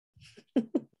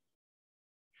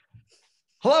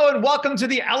Hello and welcome to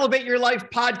the Elevate Your Life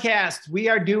podcast. We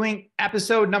are doing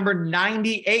episode number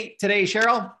 98 today,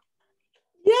 Cheryl.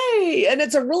 Yay. And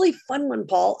it's a really fun one,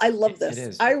 Paul. I love this. It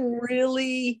is. I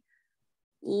really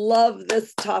love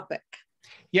this topic.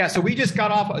 Yeah, so we just got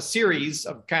off a series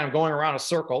of kind of going around a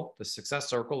circle, the success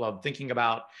circle of thinking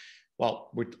about,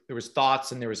 there was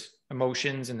thoughts and there was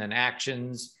emotions and then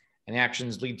actions, and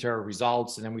actions lead to our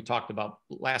results. And then we talked about,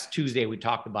 last Tuesday, we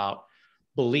talked about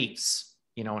beliefs,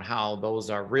 and how those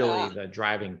are really the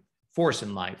driving force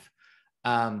in life.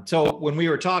 So when we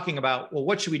were talking about, well,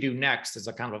 what should we do next as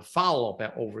a kind of a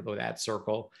follow-up over that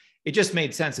circle, it just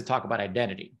made sense to talk about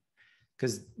identity.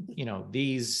 Because,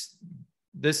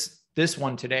 this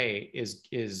one today is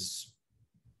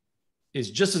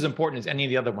just as important as any of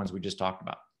the other ones we just talked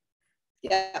about.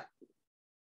 Yeah.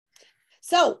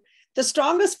 So the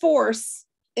strongest force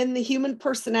in the human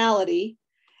personality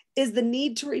is the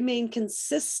need to remain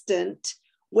consistent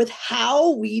with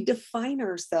how we define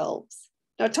ourselves.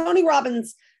 Now, Tony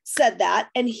Robbins said that,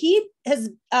 and he has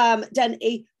done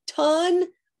a ton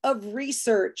of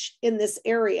research in this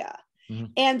area. Mm-hmm.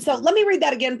 And so let me read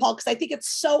that again, Paul, because I think it's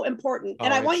so important.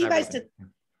 And I want you guys to,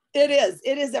 it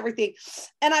is everything.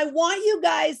 And I want you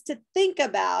guys to think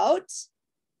about,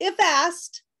 if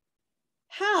asked,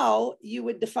 how you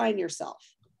would define yourself.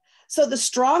 So the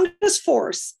strongest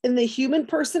force in the human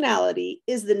personality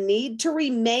is the need to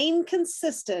remain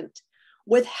consistent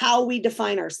with how we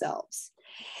define ourselves.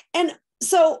 And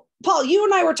so, Paul, you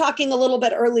and I were talking a little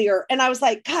bit earlier, and I was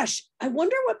like, gosh, I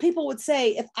wonder what people would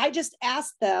say if I just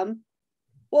asked them,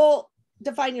 well,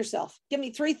 define yourself. Give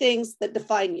me 3 things that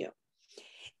define you.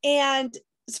 And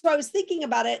so I was thinking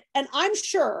about it, and I'm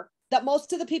sure that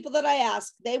most of the people that I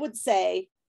asked, they would say,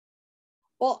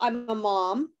 well, I'm a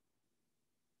mom.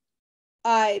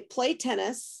 I play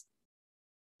tennis,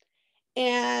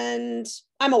 and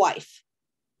I'm a wife.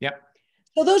 Yep.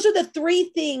 So those are the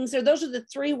 3 things, or those are the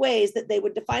 3 ways that they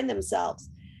would define themselves.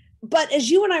 But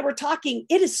as you and I were talking,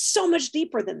 it is so much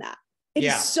deeper than that. It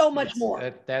is so much more.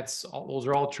 Those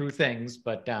are all true things,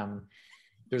 but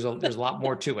there's a lot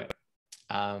more to it.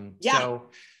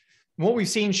 So what we've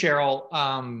seen, Cheryl,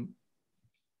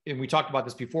 and we talked about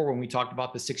this before when we talked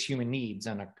about the 6 human needs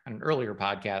on an earlier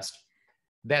podcast,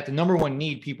 that the number one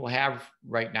need people have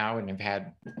right now and have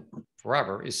had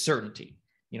forever is certainty.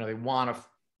 They want to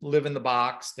live in the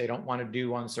box. They don't want to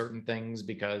do uncertain things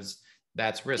because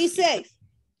that's risky.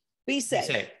 Be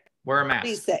safe. Wear a mask.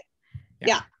 Be safe.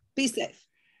 Yeah. Be safe.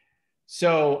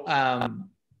 So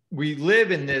we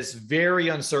live in this very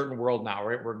uncertain world now,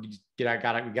 right? We got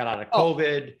out of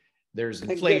COVID. There's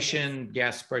inflation.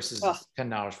 Gas prices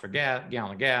 $10 for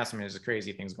gallon of gas. I mean, there's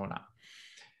crazy things going on.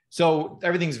 So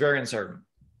everything's very uncertain.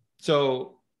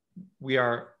 So we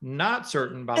are not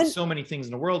certain about so many things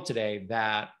in the world today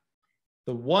that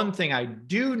the one thing I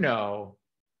do know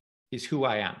is who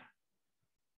I am.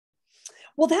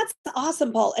 Well, that's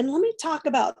awesome, Paul. And let me talk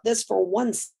about this for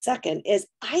 1 second. Is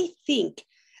I think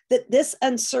that this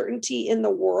uncertainty in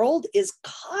the world is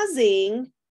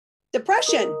causing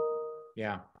depression.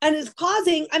 Yeah. And it's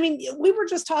causing, we were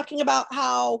just talking about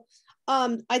how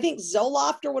I think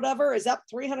Zoloft or whatever is up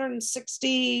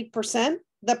 360%.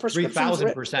 The prescriptions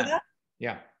 3,000%.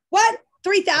 Yeah. What?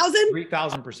 3,000?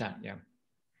 3,000%. Yeah.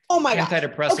 Oh my God.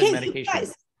 Antidepressant medication.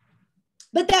 Guys,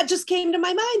 but that just came to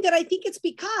my mind that I think it's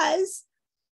because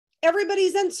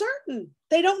everybody's uncertain.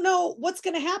 They don't know what's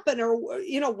going to happen or,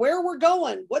 where we're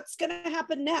going, what's going to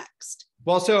happen next.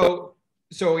 Well, so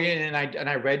and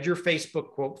I read your Facebook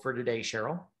quote for today,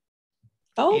 Cheryl.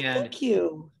 Oh, thank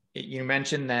you. You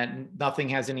mentioned that nothing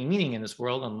has any meaning in this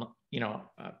world, and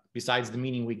besides the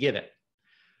meaning we give it.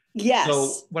 Yes.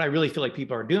 So what I really feel like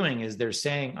people are doing is they're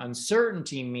saying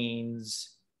uncertainty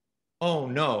means, oh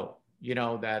no,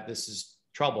 that this is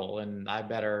trouble, and I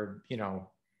better,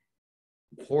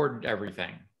 hoard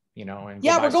everything, and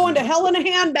we're going to hell in a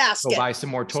handbasket. Go buy some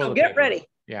more toilet paper. Get ready.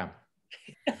 Yeah.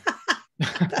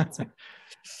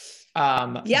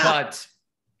 Yeah. But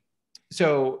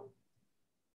so.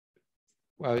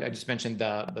 Well, I just mentioned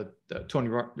the Tony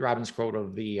Robbins quote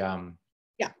of the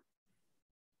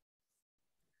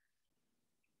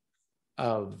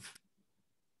of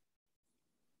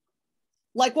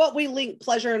like what we link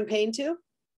pleasure and pain to.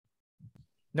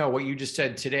 No, what you just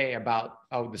said today about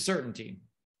the certainty.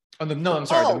 The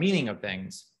meaning of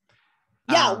things.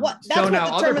 Yeah, so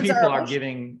now other people are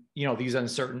giving these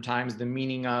uncertain times the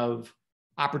meaning of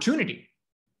opportunity.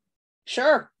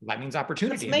 Sure. That means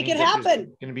opportunity. Let's make it happen.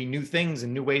 There's going to be new things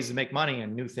and new ways to make money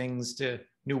and new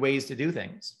ways to do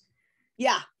things.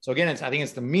 Yeah. So again, I think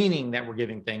it's the meaning that we're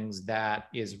giving things that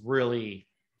is really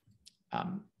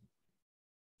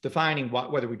defining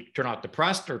whether we turn out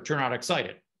depressed or turn out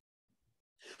excited.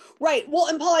 Right. Well,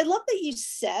 and Paul, I love that you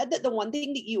said that the one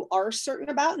thing that you are certain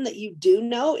about and that you do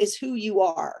know is who you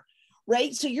are.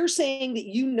 Right. So you're saying that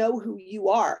you know who you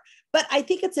are. But I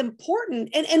think it's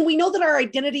important, and we know that our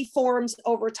identity forms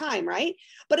over time, right?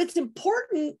 But it's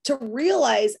important to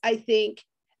realize, I think,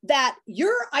 that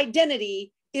your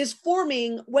identity is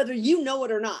forming whether you know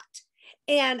it or not.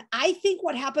 And I think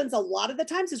what happens a lot of the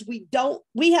times is we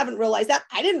haven't realized that.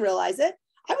 I didn't realize it.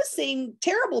 I was saying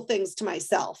terrible things to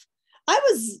myself. I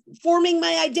was forming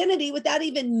my identity without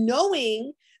even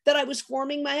knowing that I was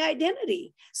forming my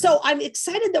identity. So I'm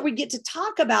excited that we get to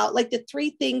talk about like the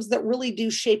 3 things that really do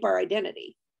shape our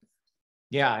identity.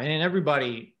 Yeah. And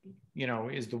everybody,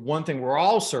 is the one thing we're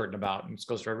all certain about, and this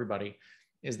goes for everybody,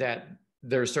 is that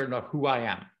they're certain of who I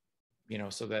am.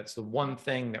 So that's the one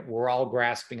thing that we're all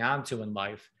grasping onto in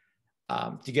life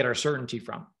to get our certainty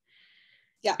from.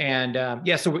 Yeah. And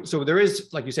so there is,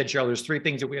 like you said, Cheryl, there's 3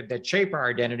 things that shape our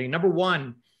identity. Number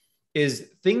 1 is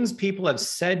things people have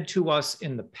said to us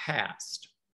in the past.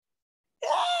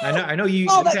 I know you've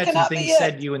had some things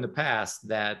said to you in the past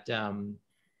that that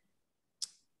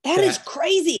is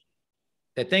crazy.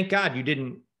 That thank God you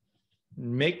didn't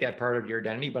make that part of your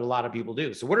identity, but a lot of people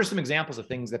do. So what are some examples of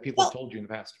things that people have told you in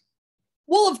the past?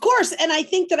 Well, of course. And I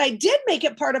think that I did make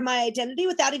it part of my identity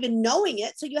without even knowing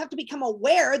it. So you have to become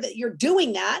aware that you're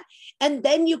doing that, and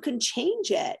then you can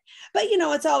change it. But,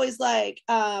 it's always like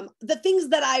the things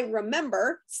that I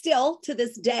remember still to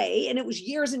this day, and it was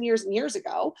years and years and years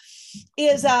ago,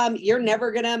 is you're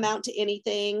never going to amount to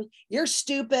anything. You're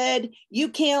stupid. You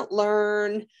can't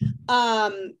learn.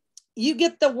 You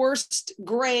get the worst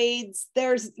grades.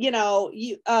 There's, you're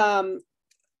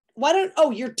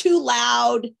too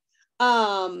loud.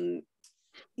 Why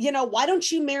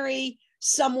don't you marry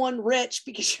someone rich,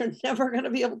 because you're never going to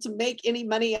be able to make any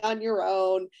money on your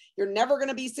own. You're never going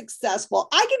to be successful.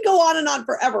 I can go on and on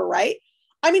forever, right?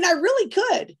 I mean, I really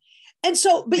could. And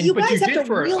so, but you guys have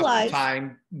to realize, for a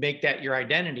time, make that your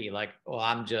identity. Like, well,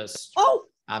 I'm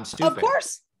stupid. Of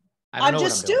course. I'm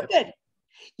just stupid.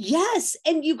 Yes.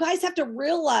 And you guys have to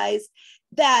realize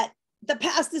that the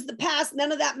past is the past.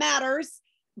 None of that matters,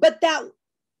 but that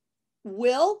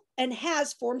will and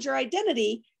has formed your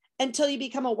identity until you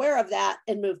become aware of that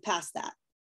and move past that.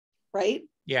 Right?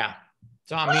 Yeah.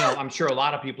 So, I'm sure a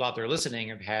lot of people out there listening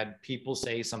have had people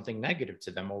say something negative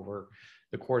to them over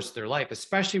the course of their life,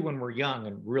 especially when we're young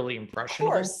and really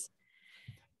impressionable. Of course.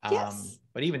 Yes.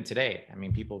 But even today,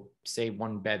 people say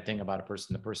one bad thing about a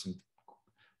person, the person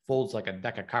folds like a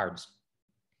deck of cards.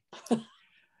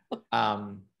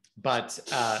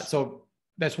 So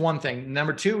that's one thing.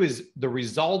 Number 2 is the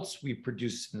results we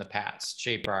produced in the past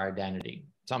shape our identity,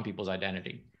 some people's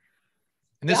identity.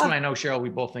 And this one I know, Cheryl, we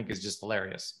both think is just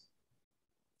hilarious.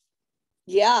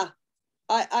 Yeah.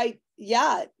 I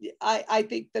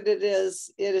think that it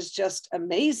is just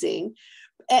amazing.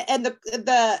 And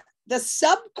the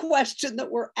sub question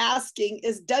that we're asking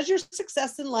is, does your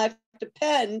success in life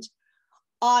depend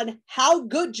on how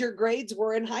good your grades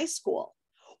were in high school?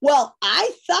 Well,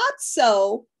 I thought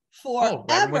so forever.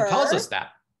 Everyone tells us that.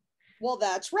 Well,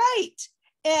 that's right.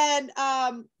 And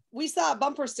we saw a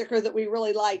bumper sticker that we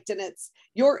really liked, and it's,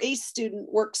 your A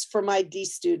student works for my D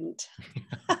student.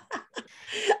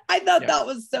 I thought that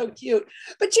was so cute.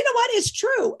 But you know what? It's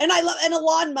true. And and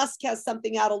Elon Musk has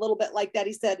something out a little bit like that.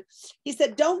 He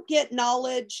said, don't get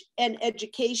knowledge and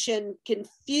education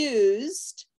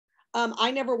confused.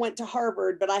 I never went to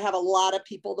Harvard, but I have a lot of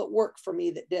people that work for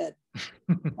me that did.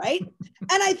 Right.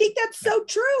 And I think that's so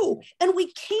true. And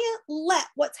we can't let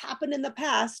what's happened in the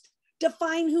past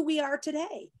define who we are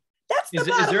today. That's the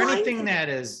bottom line. Is there anything that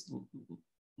is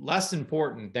less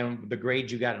important than the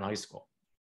grades you got in high school?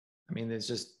 It's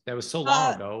just, that was so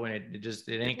long ago, and it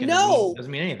ain't going to doesn't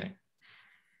mean anything.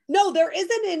 No, there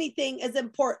isn't anything as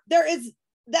important. There is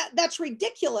that's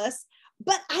ridiculous.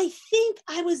 But I think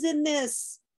I had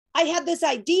this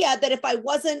idea that if I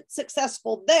wasn't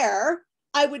successful there,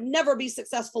 I would never be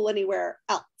successful anywhere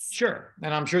else. Sure.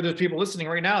 And I'm sure there's people listening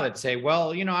right now that say,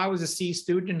 well, I was a C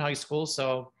student in high school,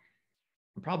 so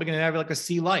I'm probably going to have like a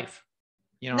C life.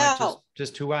 No.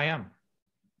 Just who I am.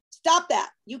 Stop that.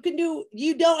 You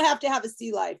don't have to have a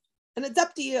C life, and it's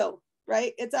up to you,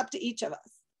 right? It's up to each of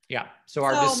us. Yeah. So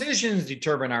our decisions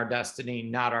determine our destiny,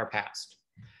 not our past.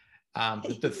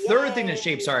 The third thing that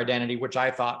shapes our identity, which I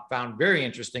found very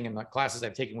interesting in the classes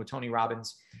I've taken with Tony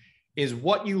Robbins, is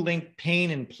what you link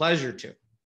pain and pleasure to.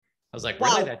 I was like,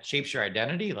 really? That shapes your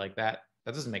identity? Like that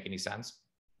doesn't make any sense.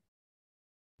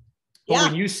 But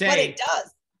when you say, but it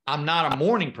does. I'm not a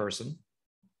morning person,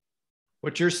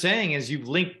 what you're saying is you've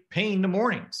linked pain to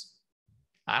mornings.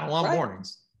 I don't love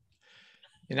mornings.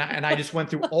 And I just went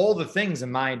through all the things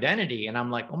in my identity, and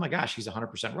I'm like, oh my gosh, he's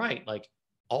 100% right. Like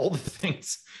all the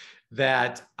things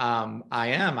that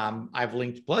I've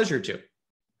linked pleasure to.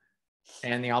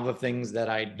 And the other things that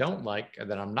I don't like,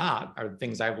 that I'm not, are the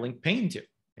things I've linked pain to.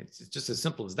 It's just as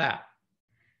simple as that.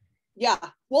 Yeah.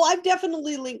 Well, I've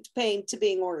definitely linked pain to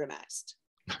being organized.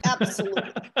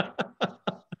 Absolutely.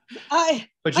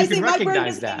 But you can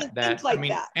recognize that like I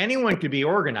mean, that. Anyone could be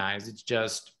organized. It's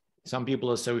just some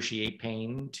people associate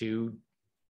pain to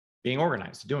being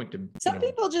organized, Some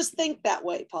people just think that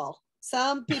way, Paul.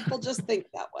 Some people just think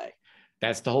that way.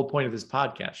 That's the whole point of this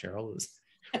podcast, Cheryl, is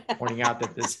pointing out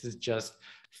that this is just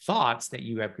thoughts that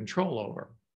you have control over.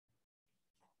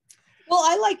 Well,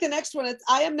 I like the next one. It's,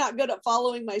 I am not good at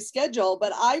following my schedule,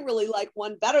 but I really like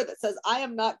one better that says, I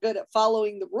am not good at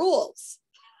following the rules.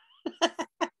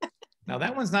 Now,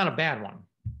 that one's not a bad one.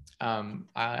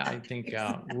 I think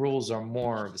rules are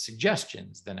more of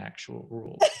suggestions than actual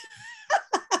rules.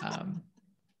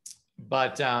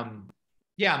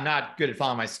 Yeah, I'm not good at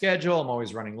following my schedule. I'm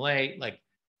always running late. Like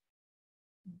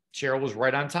Cheryl was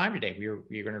right on time today. We were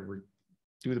going to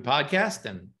do the podcast,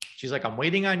 and she's like, I'm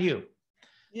waiting on you.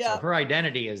 Yeah. So her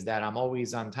identity is that I'm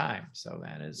always on time. So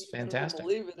that is fantastic. I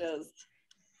believe it is.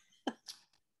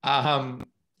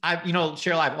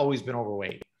 Cheryl, I've always been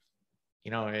overweight.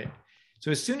 So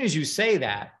as soon as you say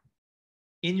that,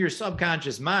 in your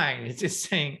subconscious mind, it's just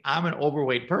saying I'm an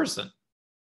overweight person,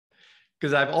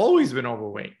 because I've always been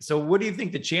overweight. So what do you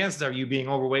think the chances are you being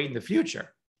overweight in the future?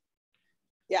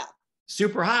 Yeah.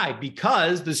 Super high,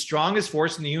 because the strongest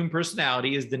force in the human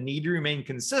personality is the need to remain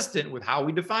consistent with how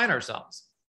we define ourselves.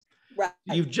 Right.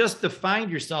 You've just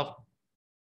defined yourself,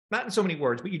 not in so many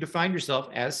words, but you defined yourself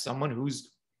as someone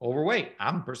who's overweight.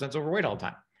 I'm a person that's overweight all the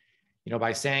time,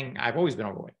 by saying I've always been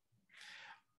overweight.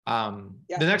 The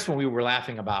next one we were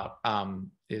laughing about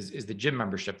is the gym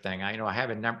membership thing. I have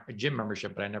a gym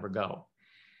membership, but I never go.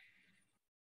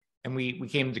 And we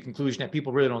came to the conclusion that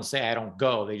people really don't say I don't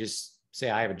go. They just say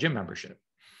I have a gym membership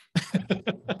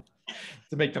to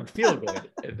make them feel good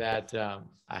that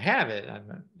I have it.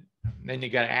 And then you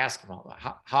got to ask them,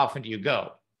 how often do you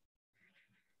go?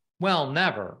 Well,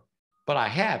 never, but I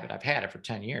have it. I've had it for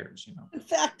 10 years. In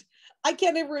fact, I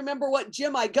can't even remember what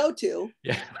gym I go to,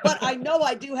 but I know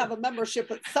I do have a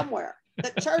membership somewhere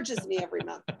that charges me every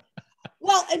month.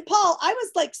 Well, and Paul, I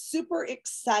was like super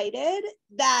excited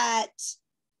that,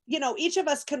 each of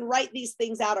us can write these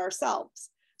things out ourselves.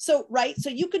 So, right. So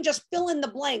you can just fill in the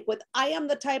blank with, I am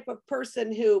the type of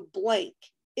person who blank.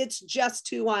 It's just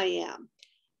who I am.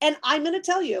 And I'm going to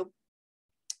tell you,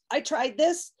 I tried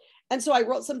this. And so I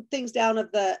wrote some things down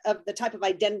of the type of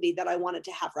identity that I wanted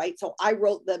to have, right? So I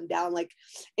wrote them down, like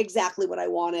exactly what I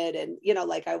wanted. And,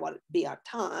 like I want to be on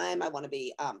time. I want to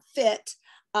be fit.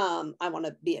 I want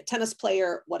to be a tennis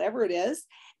player, whatever it is.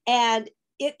 And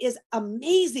it is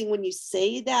amazing when you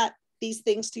say these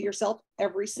things to yourself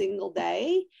every single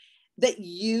day, that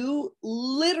you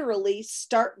literally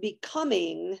start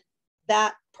becoming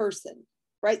that person,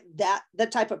 right? The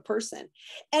type of person.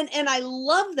 And I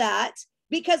love that,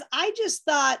 because I just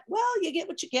thought, well, you get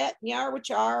what you get, and you are what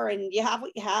you are, and you have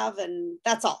what you have, and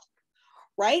that's all,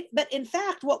 right? But in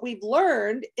fact, what we've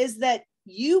learned is that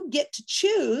you get to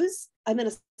choose. I'm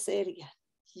going to say it again.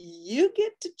 You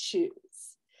get to choose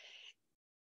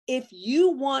if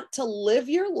you want to live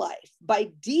your life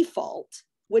by default,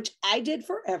 which I did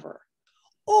forever,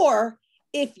 or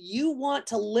if you want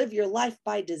to live your life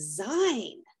by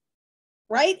design,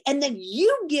 right? And then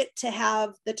you get to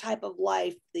have the type of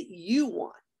life that you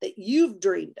want, that you've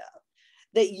dreamed of,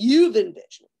 that you've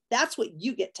envisioned. That's what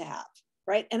you get to have,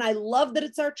 right? And I love that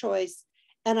it's our choice.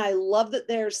 And I love that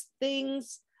there's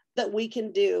things that we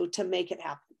can do to make it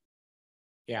happen.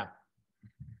 Yeah.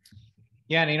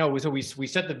 Yeah. And, so we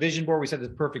set the vision board, we set the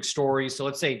perfect story. So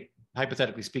let's say,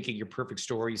 hypothetically speaking, your perfect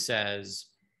story says,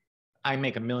 I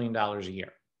make $1 million a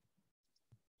year.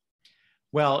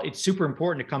 Well, it's super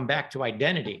important to come back to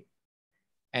identity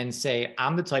and say,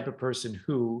 I'm the type of person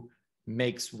who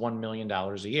makes $1 million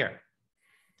a year.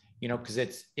 Because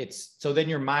it's so then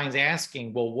your mind's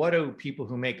asking, well, what do people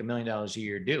who make $1 million a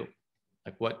year do?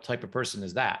 Like, what type of person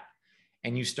is that?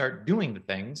 And you start doing the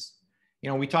things.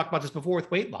 We talked about this before with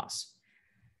weight loss.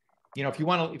 If you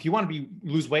want to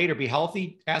lose weight or be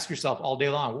healthy, ask yourself all day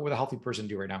long, what would a healthy person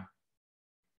do right now?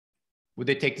 Would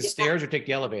they take the stairs or take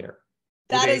the elevator?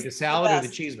 Would they eat the salad or the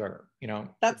cheeseburger?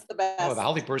 That's the best. Oh, the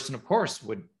healthy person, of course,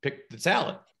 would pick the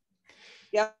salad.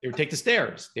 Yeah. They would take the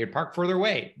stairs. They would park further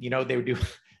away. They would do,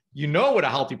 what a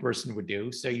healthy person would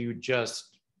do. So you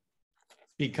just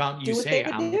become, I'm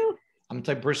the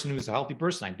type of person who's a healthy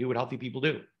person. I do what healthy people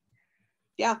do.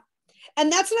 Yeah.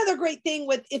 And that's another great thing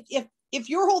with if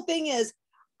your whole thing is,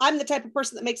 I'm the type of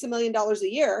person that makes $1 million a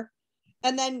year,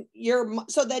 and then your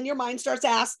mind starts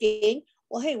asking,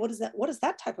 well, hey, what does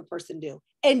that type of person do?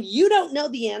 And you don't know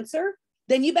the answer,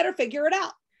 then you better figure it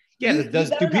out. Yeah.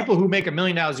 Do people who make $1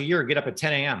 million a year get up at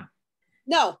 10 a.m.?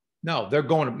 No, they're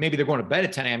going to bed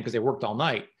at 10 a.m. because they worked all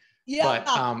night. Yeah.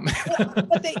 But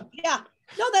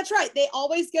no, that's right. They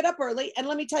always get up early. And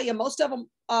let me tell you, most of them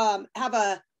have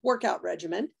a workout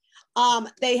regimen.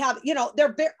 They have,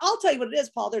 I'll tell you what it is,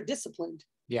 Paul, they're disciplined.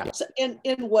 Yeah. So in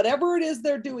whatever it is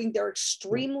they're doing, they're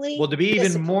extremely well, to be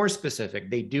even more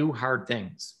specific, they do hard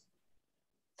things.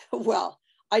 Well,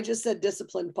 I just said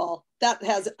disciplined, Paul. That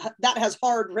has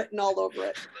hard written all over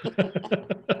it.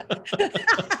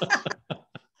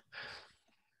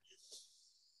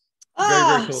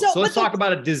 Very cool. So let's talk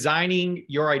about designing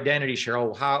your identity,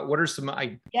 Cheryl. what are some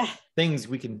things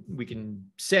we can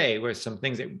say with some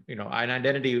things that, an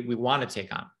identity we want to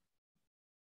take on?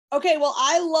 Okay. Well,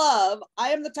 I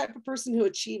am the type of person who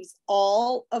achieves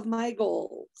all of my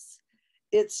goals.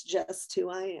 It's just who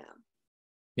I am.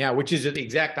 Yeah. Which is the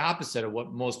exact opposite of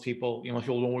what most people,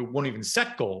 people won't even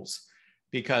set goals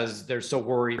because they're so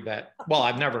worried that, well,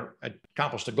 I've never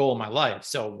accomplished a goal in my life.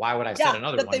 So why would I set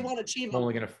another one? They won't achieve them. I'm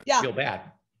only going to feel bad.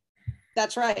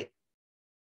 That's right.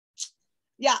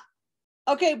 Yeah.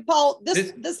 Okay, Paul,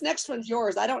 this next one's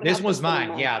yours. I don't know. This one's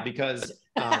mine. Yeah. Because,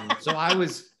 so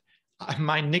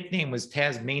my nickname was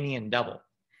Tasmanian Devil.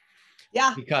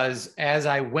 Yeah. Because as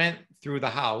I went through the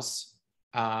house,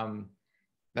 the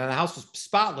house was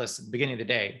spotless at the beginning of the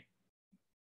day.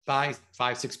 By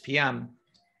 6 p.m.,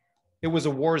 it was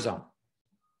a war zone.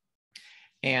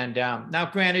 And now,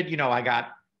 granted, I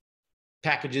got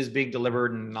packages being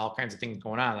delivered and all kinds of things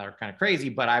going on that are kind of crazy,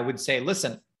 but I would say,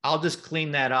 listen, I'll just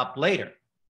clean that up later.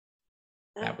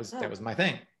 That was my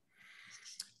thing.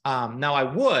 Now I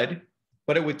would,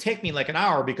 but it would take me like an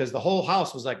hour because the whole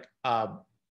house was like,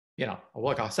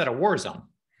 like I said, a war zone.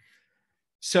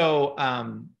 So,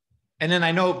 and then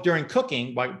I know during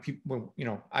cooking, like people,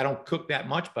 I don't cook that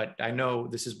much, but I know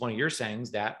this is one of your sayings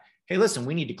that, hey, listen,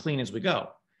 we need to clean as we go.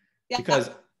 Yeah. Because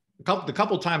the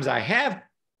couple times I have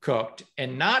cooked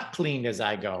and not cleaned as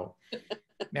I go,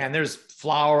 man, there's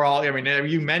flour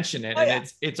you mentioned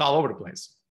it, it's all over the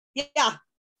place. Yeah.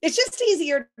 It's just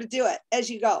easier to do it as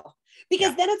you go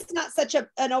because then it's not such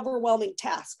an overwhelming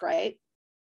task, right?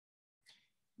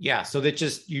 Yeah. So that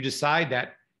you decide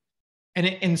that.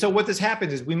 And so what this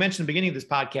happens is we mentioned at the beginning of this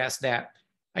podcast that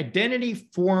identity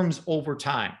forms over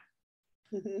time.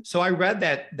 Mm-hmm. So I read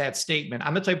that statement.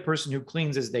 I'm the type of person who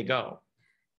cleans as they go.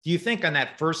 Do you think on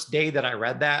that first day that I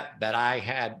read that I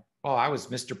had, I was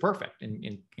Mr. Perfect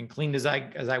and cleaned as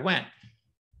I went?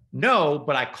 No,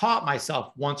 but I caught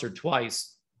myself once or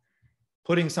twice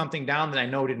putting something down that I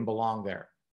know didn't belong there.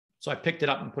 So I picked it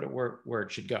up and put it where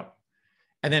it should go.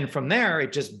 And then from there,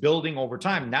 it just building over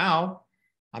time. Now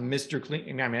I'm Mr.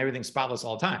 Clean. Everything's spotless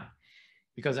all the time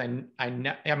because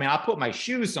I'll put my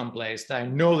shoes someplace that I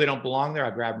know they don't belong there.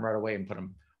 I grab them right away and put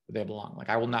them where they belong. Like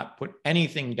I will not put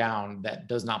anything down that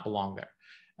does not belong there.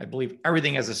 I believe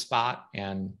everything has a spot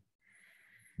and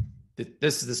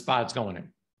this is the spot it's going in.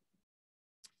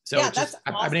 So awesome.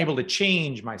 I've been able to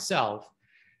change myself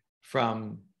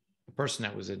from a person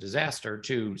that was a disaster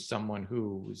to someone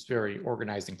who was very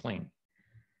organized and clean.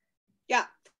 Yeah.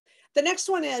 The next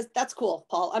one is, that's cool,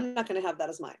 Paul. I'm not going to have that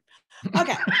as mine.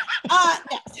 Okay.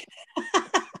 Next.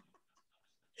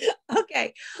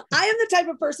 Okay. I am the type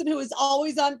of person who is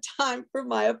always on time for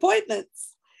my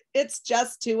appointments. It's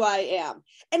just who I am.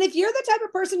 And if you're the type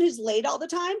of person who's late all the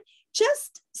time,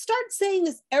 just start saying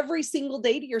this every single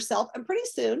day to yourself. And pretty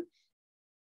soon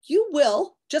you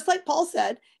will, just like Paul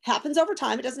said, happens over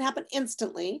time. It doesn't happen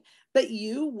instantly, but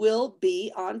you will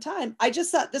be on time. I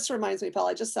just saw, this reminds me, Paul,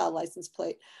 I just saw a license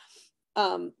plate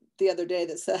the other day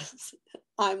that says,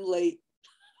 I'm late.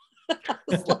 I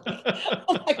was like,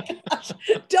 oh my gosh,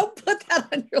 don't put that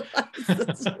on your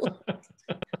license plate.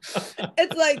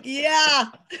 It's like, yeah.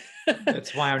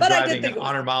 That's why I'm driving at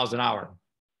 100 miles an hour.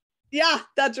 Yeah,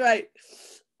 that's right.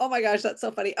 Oh my gosh, that's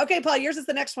so funny. Okay, Paul, yours is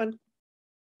the next one.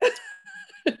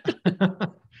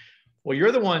 Well,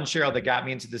 you're the one, Cheryl, that got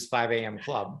me into this 5 a.m.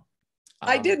 club.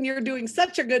 I did, and you're doing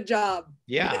such a good job.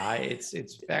 Yeah, it's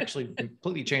actually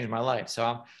completely changed my life.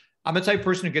 So I'm the type of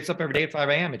person who gets up every day at 5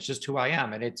 a.m. It's just who I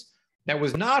am. And that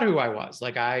was not who I was.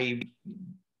 Like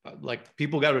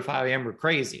people got up at 5 a.m. were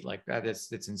crazy. Like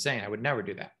it's insane. I would never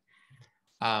do that.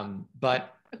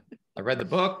 But I read the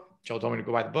book. Joe told me to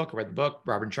go buy the book. I read the book,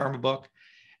 Robin Sharma book,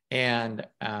 and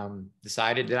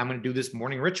decided that I'm going to do this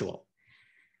morning ritual.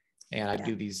 And I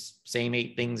do these same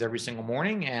 8 things every single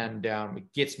morning, and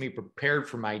it gets me prepared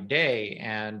for my day.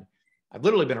 And I've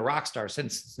literally been a rock star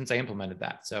since I implemented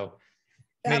that. So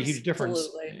it made a huge difference.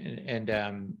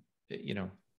 And you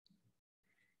know,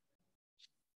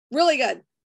 really good,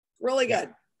 really good.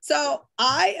 So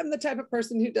I am the type of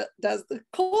person who does the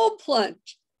cold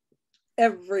plunge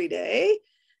every day.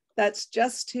 That's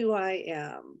just who I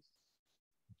am.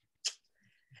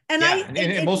 And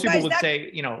and most people would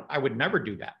say, you know, I would never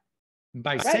do that.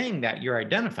 By saying that, you're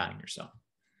identifying yourself.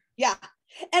 Yeah.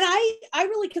 And I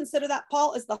really consider that,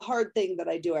 Paul, as the hard thing that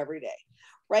I do every day,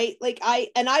 right? Like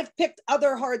I've picked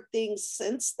other hard things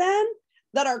since then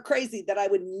that are crazy that I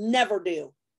would never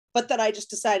do, but that I just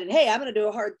decided, hey, I'm going to do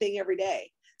a hard thing every day.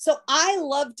 So I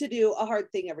love to do a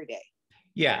hard thing every day.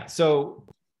 Yeah. So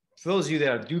for those of you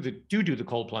that do the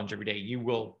cold plunge every day, you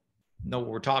will know what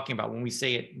we're talking about when we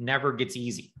say it never gets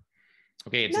easy.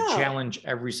 Okay. It's a challenge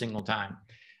every single time.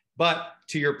 But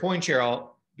to your point, Cheryl,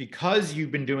 because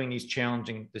you've been doing this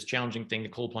challenging thing, the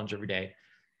cold plunge every day,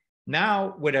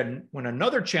 now when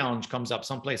another challenge comes up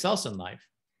someplace else in life,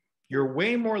 you're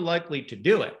way more likely to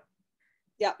do it.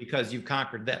 Yeah. Because you've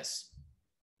conquered this.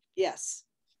 Yes.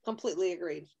 Completely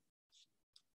agreed.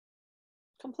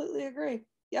 Completely agree.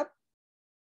 Yep.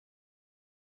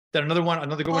 Then another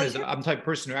good one is I'm the type of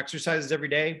person who exercises every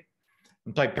day.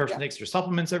 I'm the type of person who takes their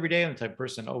supplements every day. I'm the type of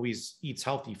person who always eats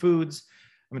healthy foods.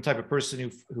 I'm the type of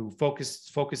person who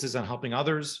focuses on helping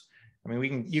others. I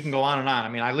mean, you can go on and on. I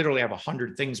mean, I literally have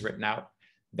 100 things written out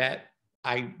that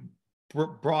I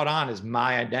brought on as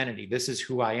my identity. This is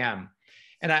who I am.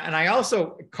 And I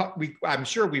also, I'm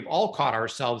sure we've all caught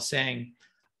ourselves saying,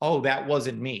 oh, that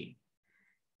wasn't me.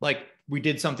 Like we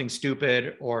did something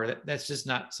stupid, or that's just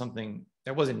not something,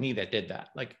 that wasn't me that did that.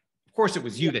 Like, of course it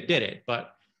was you that did it,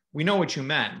 but we know what you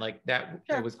meant. Like that,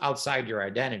 it was outside your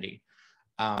identity.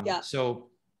 So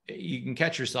you can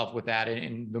catch yourself with that.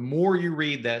 And the more you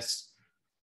read this,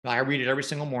 I read it every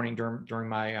single morning during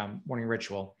my morning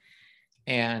ritual.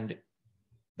 And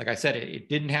like I said, it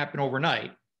didn't happen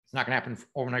overnight. It's not going to happen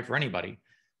overnight for anybody,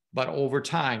 but over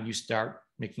time you start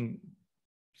making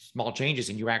small changes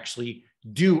and you actually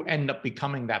do end up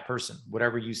becoming that person,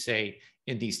 whatever you say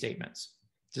in these statements.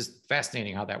 Just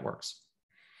fascinating how that works.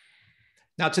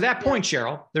 Now, to that point,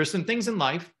 Cheryl, there's some things in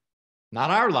life, not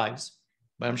our lives,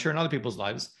 but I'm sure in other people's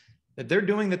lives, that they're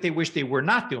doing that they wish they were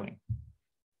not doing.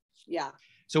 Yeah.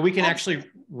 So we can actually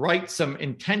write some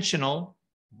intentional,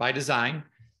 by design,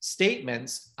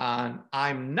 statements on,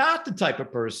 I'm not the type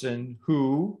of person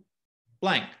who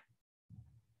blank.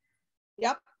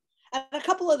 Yep. And a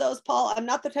couple of those, Paul, I'm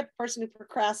not the type of person who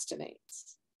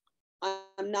procrastinates.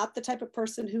 I'm not the type of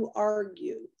person who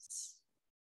argues.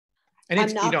 And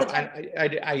it's, you know,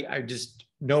 I just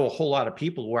know a whole lot of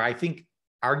people where I think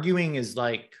arguing is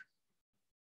like,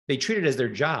 they treat it as their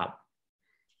job.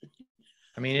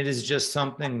 I mean, it is just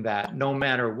something that no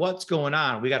matter what's going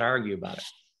on, we got to argue about it.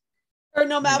 Or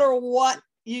no matter what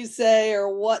you say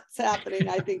or what's happening,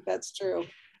 I think that's true.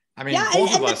 I mean,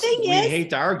 both of us, we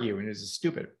hate to argue, and it's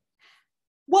stupid.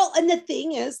 Well, and the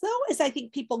thing is, though, is I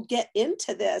think people get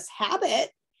into this habit,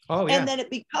 and then it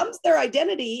becomes their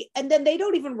identity, and then they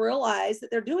don't even realize that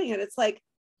they're doing it. It's like,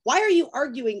 why are you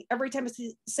arguing every time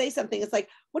I say something? It's like,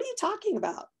 what are you talking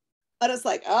about? And it's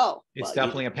like, oh, it's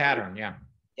definitely a pattern. Yeah.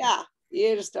 Yeah.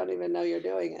 You just don't even know you're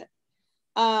doing it.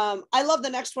 I love the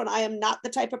next one. I am not the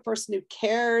type of person who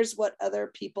cares what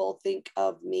other people think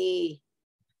of me.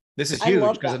 This is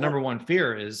huge because the number one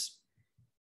fear is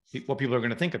what people are going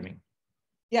to think of me.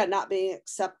 Yeah, not being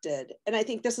accepted. And I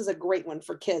think this is a great one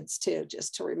for kids too,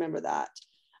 just to remember that.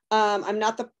 I'm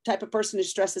not the type of person who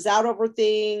stresses out over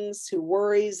things, who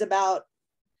worries about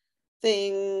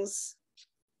things.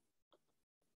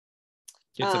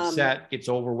 Gets upset, gets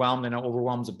overwhelmed, and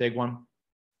overwhelm's a big one.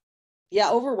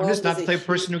 Yeah, overwhelmed. I'm just not the type of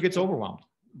person who gets overwhelmed,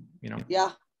 you know?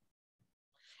 Yeah.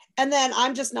 And then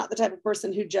I'm just not the type of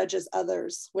person who judges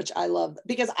others, which I love,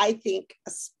 because I think,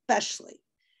 especially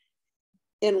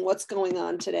in what's going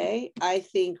on today, I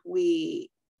think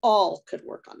we all could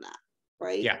work on that,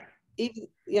 right? Yeah. Even,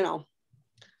 you know.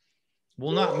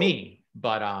 Well, not me,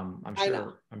 but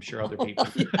I'm sure other people.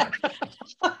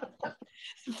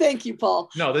 Thank you, Paul.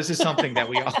 No, this is something that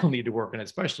we all need to work on,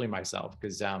 especially myself,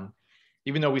 because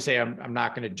even though we say I'm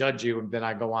not going to judge you, and then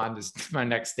I go on, my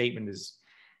next statement is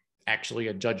actually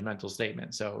a judgmental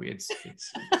statement. So it's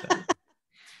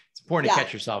important to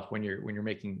catch yourself when you're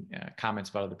making comments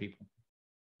about other people.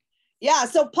 Yeah.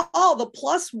 So Paul, the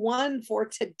 +1 for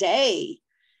today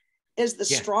is the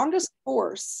strongest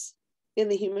force in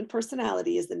the human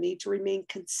personality is the need to remain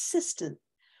consistent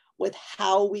with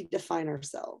how we define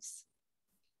ourselves.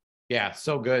 Yeah,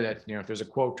 so good that, if there's a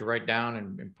quote to write down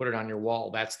and put it on your wall,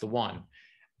 that's the one.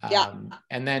 Yeah.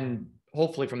 And then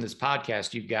hopefully from this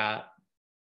podcast, you've got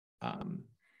an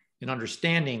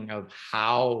understanding of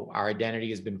how our identity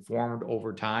has been formed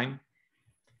over time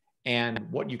and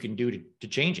what you can do to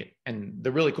change it. And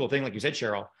the really cool thing, like you said,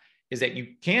 Cheryl, is that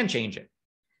you can change it.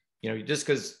 Just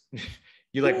because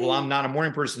you're like, well, I'm not a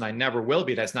morning person, I never will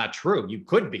be. That's not true. You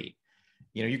could be,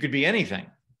 you could be anything.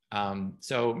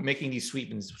 So making these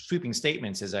sweeping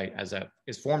statements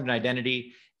is formed an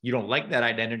identity. You don't like that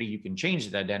identity, you can change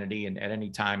that identity and at any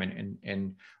time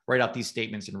and write out these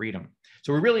statements and read them.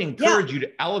 So we really encourage you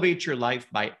to elevate your life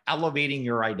by elevating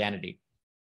your identity.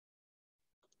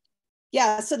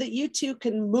 Yeah, so that you too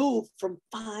can move from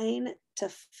fine to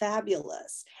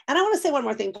fabulous. And I want to say one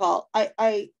more thing, Paul.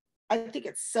 I think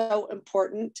it's so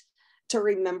important to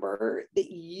remember that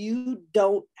you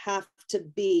don't have to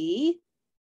be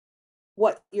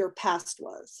what your past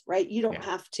was, right? You don't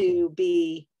have to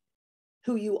be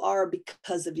who you are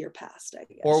because of your past, I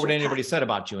guess. Or what anybody said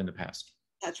about you in the past.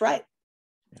 That's right.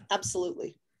 Yeah.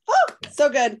 Absolutely. Oh, so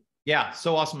good. Yeah,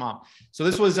 so awesome, Mom. So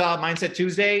this was Mindset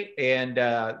Tuesday, and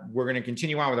we're going to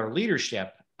continue on with our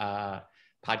leadership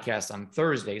podcast on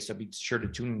Thursday. So be sure to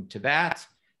tune into that.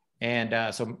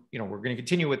 And so, we're going to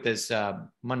continue with this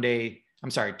Tuesday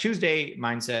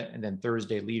mindset, and then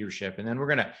Thursday leadership. And then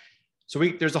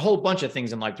there's a whole bunch of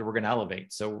things in life that we're going to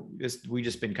elevate. So we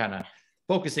just been kind of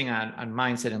focusing on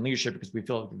mindset and leadership because we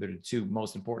feel like they're the two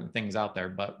most important things out there,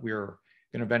 but we're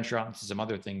going to venture on to some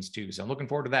other things too. So I'm looking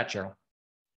forward to that, Cheryl.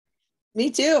 Me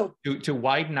too. To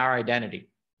widen our identity.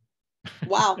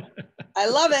 Wow. I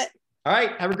love it. All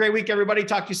right. Have a great week, everybody.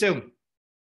 Talk to you soon.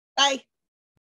 Bye.